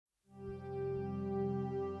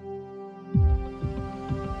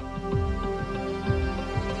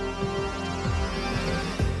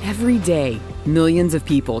Every day, millions of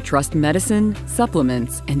people trust medicine,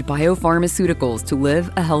 supplements, and biopharmaceuticals to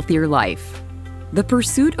live a healthier life. The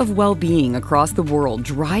pursuit of well-being across the world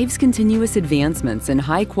drives continuous advancements in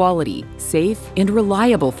high-quality, safe, and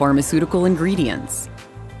reliable pharmaceutical ingredients.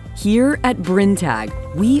 Here at Brenntag,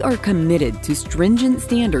 we are committed to stringent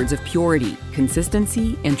standards of purity,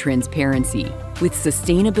 consistency, and transparency, with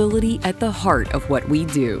sustainability at the heart of what we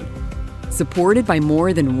do. Supported by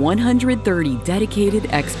more than 130 dedicated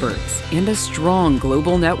experts and a strong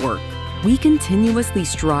global network, we continuously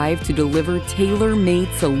strive to deliver tailor-made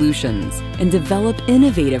solutions and develop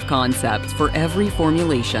innovative concepts for every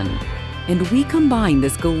formulation. And we combine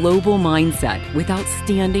this global mindset with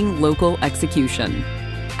outstanding local execution.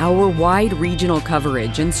 Our wide regional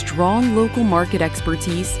coverage and strong local market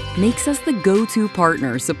expertise makes us the go-to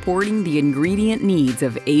partner supporting the ingredient needs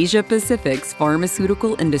of Asia-Pacific's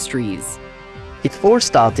pharmaceutical industries. It all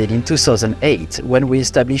started in 2008 when we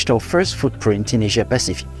established our first footprint in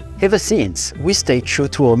Asia-Pacific. Ever since, we stayed true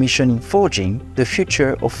to our mission in forging the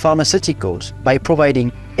future of pharmaceuticals by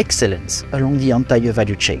providing excellence along the entire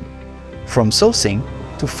value chain, from sourcing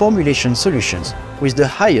to formulation solutions with the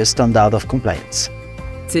highest standard of compliance.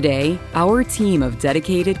 Today, our team of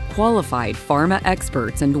dedicated, qualified pharma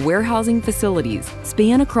experts and warehousing facilities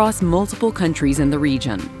span across multiple countries in the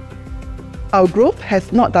region. Our growth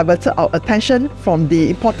has not diverted our attention from the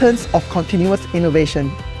importance of continuous innovation.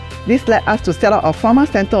 This led us to set up our Pharma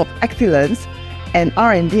Center of Excellence and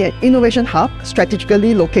R&D and Innovation Hub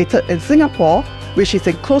strategically located in Singapore, which is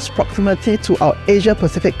in close proximity to our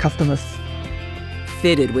Asia-Pacific customers.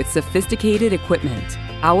 Fitted with sophisticated equipment,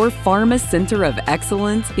 our Pharma Center of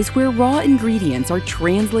Excellence is where raw ingredients are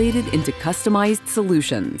translated into customized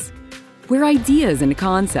solutions, where ideas and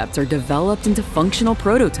concepts are developed into functional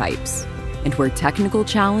prototypes, and where technical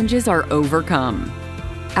challenges are overcome.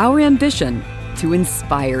 Our ambition: to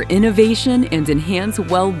inspire innovation and enhance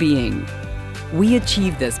well-being. We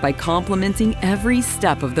achieve this by complementing every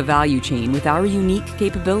step of the value chain with our unique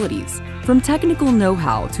capabilities, from technical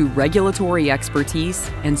know-how to regulatory expertise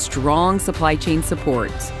and strong supply chain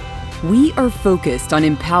support. We are focused on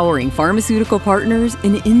empowering pharmaceutical partners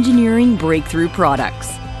in engineering breakthrough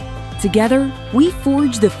products. Together, we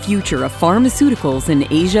forge the future of pharmaceuticals in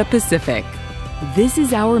Asia-Pacific. This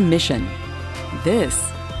is our mission.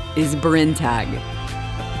 This is Brenntag.